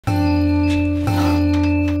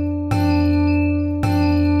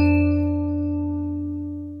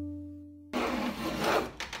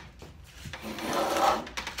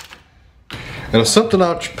And something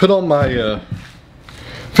I put on my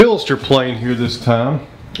Philister plane here this time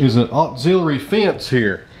is an auxiliary fence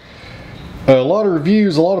here. A lot of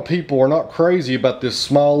reviews, a lot of people are not crazy about this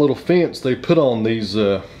small little fence they put on these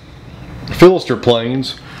Philister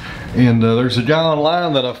planes. And there's a guy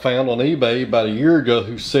online that I found on eBay about a year ago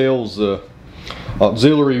who sells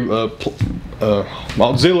auxiliary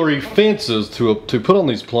fences to put on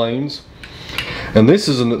these planes. And this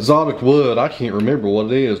is an exotic wood. I can't remember what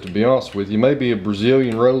it is, to be honest with you. Maybe a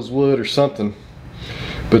Brazilian rosewood or something.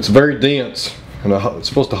 But it's very dense, and it's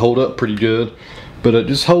supposed to hold up pretty good. But it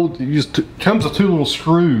just comes with two little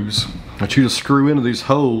screws that you just screw into these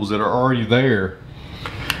holes that are already there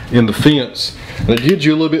in the fence. And it gives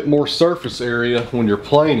you a little bit more surface area when you're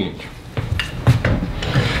planing.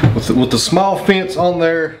 With the small fence on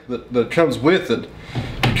there that comes with it,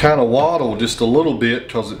 kind of waddle just a little bit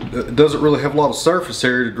because it doesn't really have a lot of surface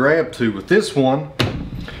area to grab to. With this one,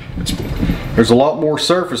 there's a lot more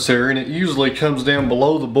surface area, and it usually comes down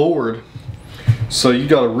below the board, so you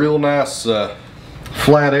got a real nice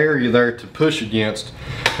flat area there to push against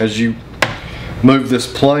as you move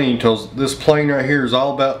this plane, because this plane right here is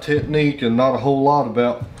all about technique and not a whole lot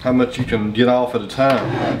about how much you can get off at a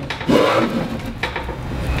time.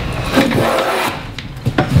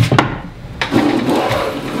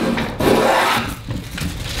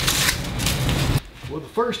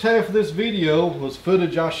 First half of this video was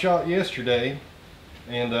footage I shot yesterday,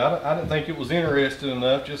 and I didn't think it was interesting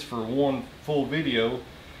enough just for one full video.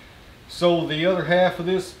 So the other half of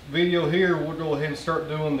this video here, we'll go ahead and start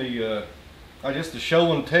doing the I guess the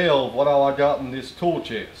show and tell of what all I got in this tool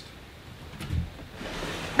chest.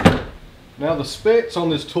 Now the specs on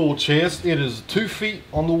this tool chest, it is 2 feet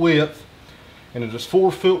on the width and it is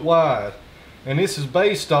 4 foot wide. And this is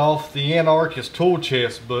based off the Anarchist tool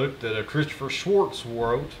chest book that Chris Schwartz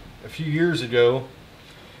wrote a few years ago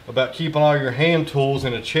about keeping all your hand tools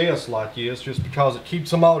in a chest like this, just because it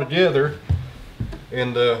keeps them all together.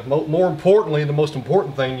 And more importantly, the most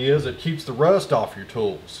important thing is it keeps the rust off your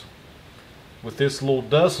tools. With this little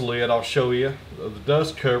dust lid I'll show you, the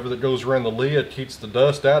dust cover that goes around the lid keeps the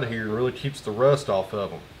dust out of here and really keeps the rust off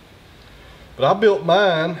of them. But I built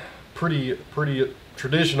mine pretty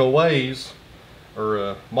traditional ways,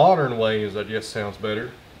 or modern ways, I guess sounds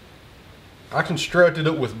better. I constructed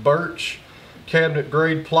it with birch cabinet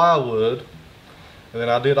grade plywood, and then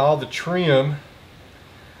I did all the trim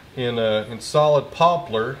in solid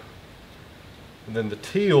poplar, and then the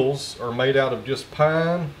teals are made out of just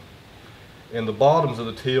pine, and the bottoms of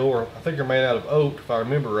the teal are, I think, are made out of oak if I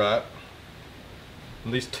remember right.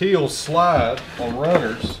 And these teals slide on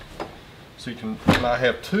runners, so you can. And I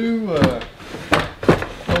have total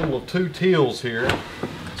of 2 teals here,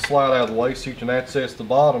 slide out of the way so you can access the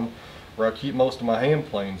bottom where I keep most of my hand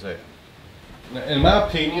planes at. Now, in my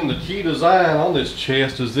opinion, the key design on this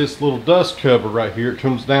chest is this little dust cover right here. It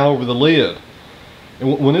comes down over the lid,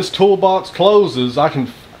 and when this toolbox closes,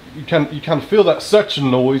 you kind of feel that suction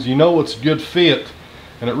noise. You know it's a good fit,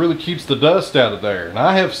 and it really keeps the dust out of there. And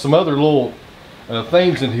I have some other little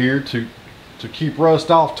things in here to keep rust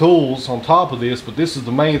off tools on top of this, but this is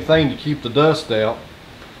the main thing to keep the dust out.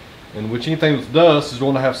 And which anything with dust is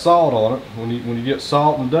going to have salt on it. When you get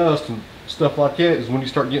salt and dust and stuff like that is when you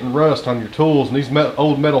start getting rust on your tools, and these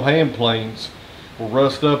old metal hand planes will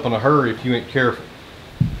rust up in a hurry if you ain't careful.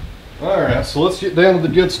 Alright, so let's get down to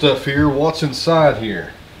the good stuff here. What's inside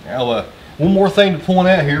here? Now, one more thing to point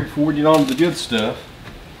out here before we get on to the good stuff.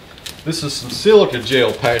 This is some silica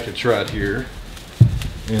gel package right here,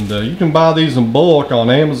 and you can buy these in bulk on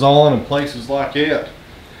Amazon and places like that.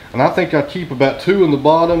 And I think I keep about 2 in the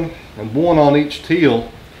bottom and 1 on each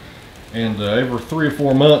teal. And every 3 or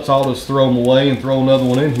 4 months I'll just throw them away and throw another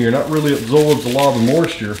one in here. And that really absorbs a lot of the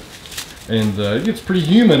moisture. And it gets pretty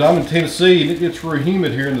humid. I'm in Tennessee and it gets really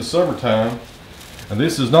humid here in the summertime. And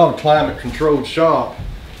this is not a climate controlled shop,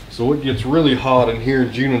 so it gets really hot in here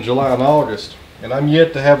in June and July and August. And I'm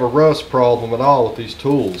yet to have a rust problem at all with these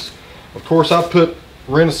tools. Of course, I put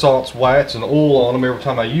Renaissance wax and oil on them every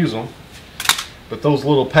time I use them. But those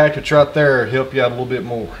little packets right there help you out a little bit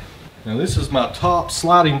more. Now this is my top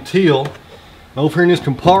sliding teal. And over here in this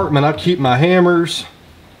compartment I keep my hammers,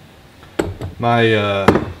 my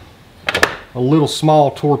a little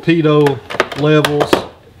small torpedo levels.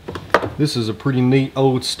 This is a pretty neat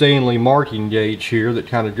old Stanley marking gauge here that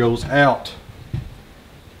kind of goes out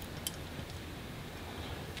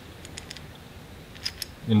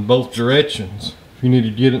in both directions. If you need to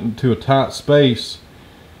get it into a tight space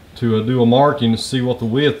to do a marking to see what the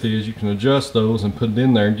width is, you can adjust those and put it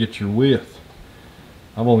in there and get your width.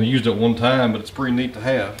 I've only used it one time, but it's pretty neat to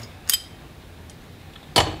have.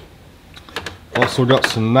 Also got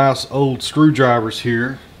some nice old screwdrivers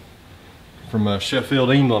here from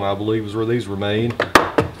Sheffield, England, I believe is where these were made.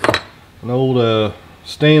 An old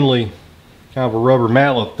Stanley kind of a rubber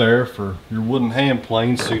mallet there for your wooden hand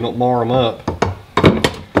planes so you don't mar them up.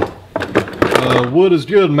 Wood is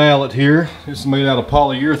good mallet here. This is made out of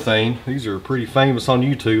polyurethane. These are pretty famous on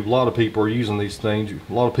YouTube. A lot of people are using these things.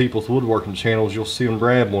 A lot of people with woodworking channels, you'll see them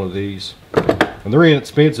grab one of these. And they're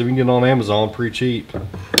inexpensive. You can get them on Amazon pretty cheap.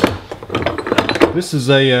 This is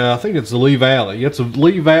a, I think it's a Lee Valley. It's a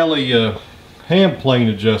Lee Valley hand plane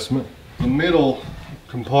adjustment. The middle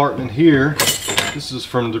compartment here, this is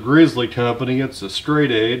from the Grizzly Company. It's a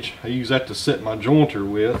straight edge. I use that to set my jointer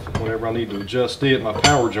with whenever I need to adjust it, my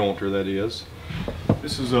power jointer that is.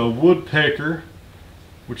 This is a Woodpecker,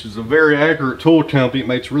 which is a very accurate tool company. It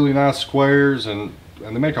makes really nice squares and they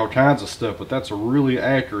make all kinds of stuff, but that's a really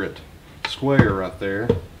accurate square right there.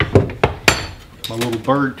 My little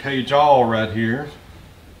bird cage awl right here.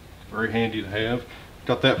 Very handy to have.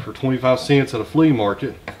 Got that for 25 cents at a flea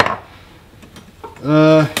market.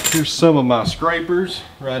 Here's some of my scrapers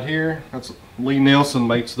right here. That's Lee Nelson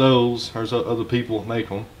makes those. There's other people that make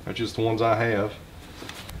them. That's just the ones I have.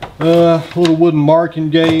 Little wooden marking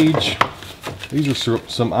gauge. These are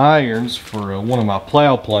some irons for one of my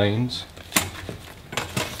plow planes.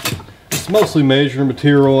 It's mostly measuring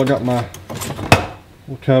material. I got my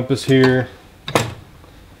little compass here.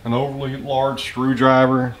 An overly large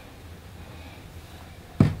screwdriver.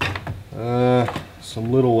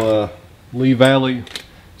 Some little Lee Valley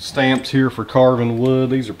stamps here for carving wood.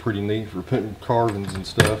 These are pretty neat for putting carvings and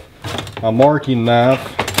stuff. My marking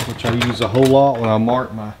knife, which I use a whole lot when I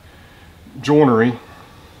mark my joinery.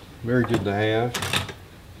 Very good to have.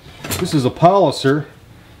 This is a polisher.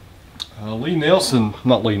 Lee Nelson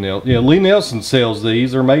sells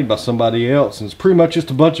these. They're made by somebody else, and it's pretty much just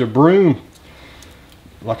a bunch of broom,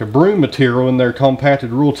 like a broom material in there,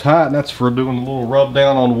 compacted real tight, and that's for doing a little rub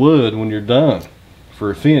down on wood when you're done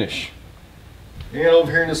for a finish. And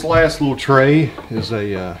over here in this last little tray is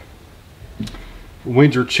a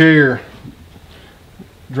Windsor chair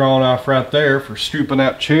drawing off right there for scooping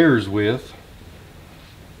out chairs with.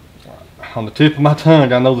 On the tip of my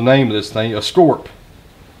tongue, I know the name of this thing, a scorp.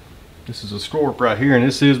 This is a scorp right here, and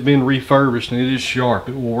this has been refurbished, and it is sharp.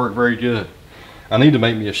 It will work very good. I need to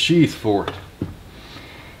make me a sheath for it.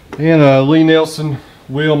 And a Lee Nelson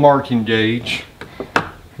wheel marking gauge.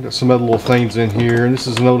 Got some other little things in here, and this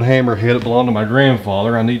is an old hammerhead that belonged to my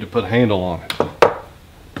grandfather. I need to put a handle on it.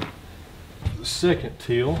 The second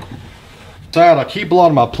till. Inside, I keep a lot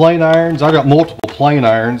of my plane irons. I got multiple plane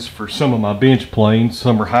irons for some of my bench planes.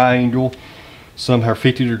 Some are high angle, some are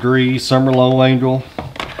 50 degrees, some are low angle.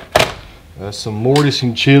 Some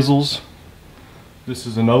mortising chisels. This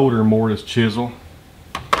is an older mortise chisel.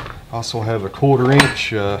 Also have a 1/4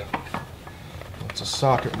 inch, it's a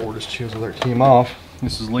socket mortise chisel that came off.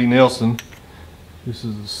 This is Lee Nelson. This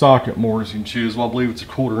is a socket mortising chisel. I believe it's a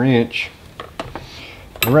 1/4 inch.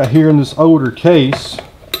 And right here in this older case,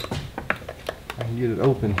 I can get it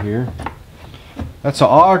open here. That's an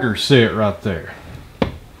auger set right there.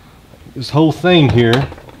 This whole thing here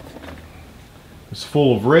is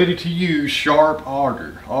full of ready to use sharp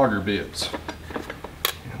auger bits.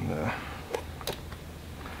 And it's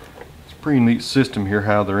a pretty neat system here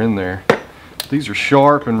how they're in there. These are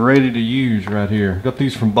sharp and ready to use right here. Got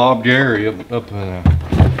these from Bob Gary up in, I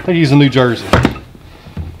think he's in New Jersey.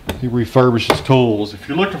 He refurbishes tools. If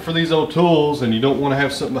you're looking for these old tools and you don't want to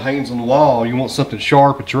have something that hangs on the wall, you want something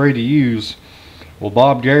sharp that's ready to use, well,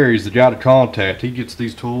 Bob Gary's the guy to contact. He gets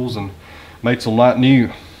these tools and makes them like new.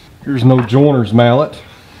 Here's no joiner's mallet.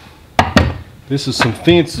 This is some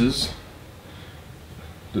fences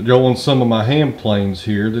that go on some of my hand planes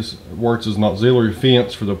here. This works as an auxiliary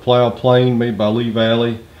fence for the plow plane made by Lee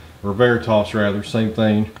Valley, or Veritas rather, same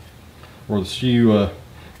thing, or the Skew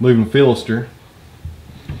moving Philister.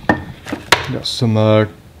 Got some, what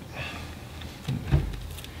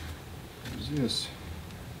is this?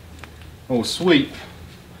 Oh, sweep.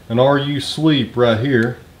 An RU sweep right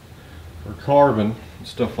here for carving and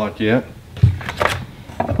stuff like that.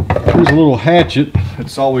 Here's a little hatchet.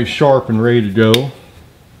 It's always sharp and ready to go.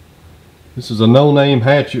 This is a no-name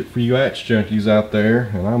hatchet for you axe junkies out there,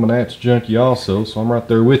 and I'm an axe junkie also, so I'm right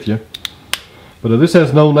there with you. But this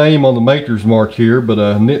has no name on the maker's mark here,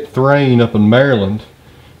 but Knit Thrain up in Maryland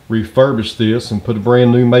refurbished this and put a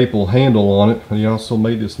brand new maple handle on it, and he also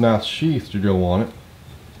made this nice sheath to go on it.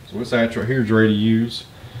 So this axe right here is ready to use.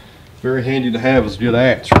 Very handy to have as a good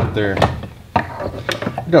axe right there.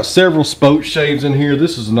 I've got several spoke shaves in here.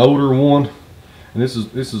 This is an older one, and this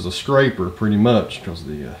is a scraper pretty much, because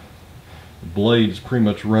the blade is pretty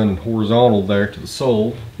much running horizontal there to the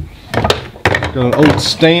sole. Got an old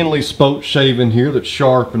Stanley spoke shave in here that's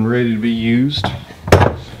sharp and ready to be used.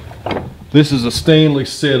 This is a Stanley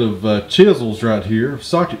set of chisels right here,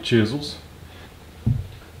 socket chisels.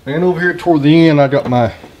 And over here toward the end I got my,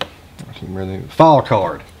 I can't remember the name, file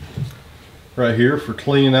card. Right here for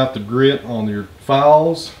cleaning out the grit on your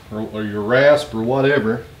files or your rasp or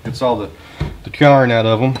whatever. Gets all the yarn out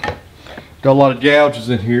of them. Got a lot of gouges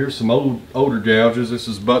in here, some older gouges. This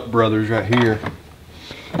is Buck Brothers right here.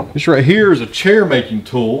 This right here is a chair making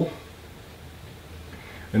tool,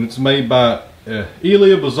 and it's made by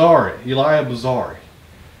Elia Bazzari. I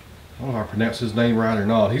don't know if I pronounced his name right or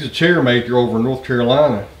not. He's a chair maker over in North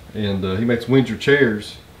Carolina, and he makes Windsor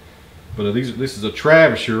chairs. But this is a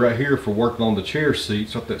Travisher right here for working on the chair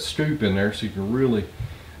seats. Got that scoop in there so you can really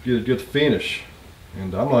get a good finish.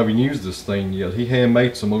 And I've not even used this thing yet. He hand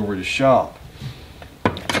made some over at his shop.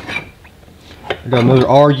 I got another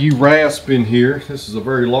RU rasp in here. This is a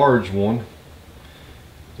very large one.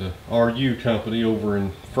 The RU company over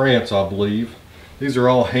in France, I believe. These are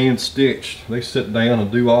all hand stitched. They sit down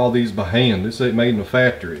and do all these by hand. This ain't made in a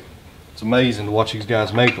factory. It's amazing to watch these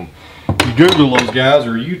guys make them. You Google those guys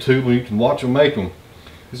or YouTube and you can watch them make them.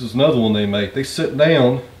 This is another one they make. They sit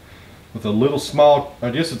down with a little small, I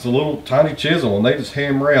guess it's a little tiny chisel, and they just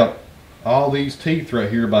hammer out all these teeth right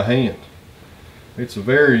here by hand. It's a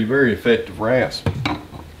very, very effective rasp.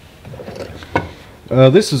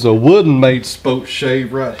 This is a wooden made spoke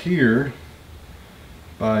shave right here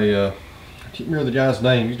by, I can't remember the guy's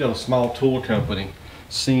name. He's got a small tool company,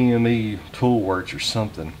 CME Toolworks or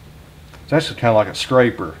something. It's actually kind of like a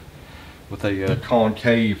scraper with a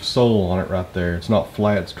concave sole on it right there. It's not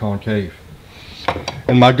flat, it's concave.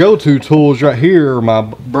 And my go-to tools right here are my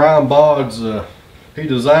Brian Boggs, he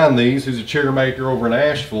designed these. He's a chair maker over in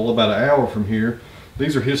Asheville, about an hour from here.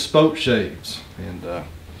 These are his spoke shaves. And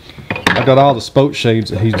I got all the spoke shaves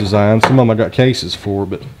that he's designed. Some of them I got cases for,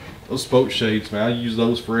 but those spoke shaves, man, I use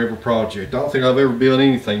those for every project. I don't think I've ever built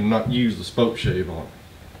anything and not used the spoke shave on it.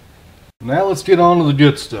 Now let's get on to the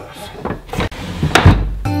good stuff.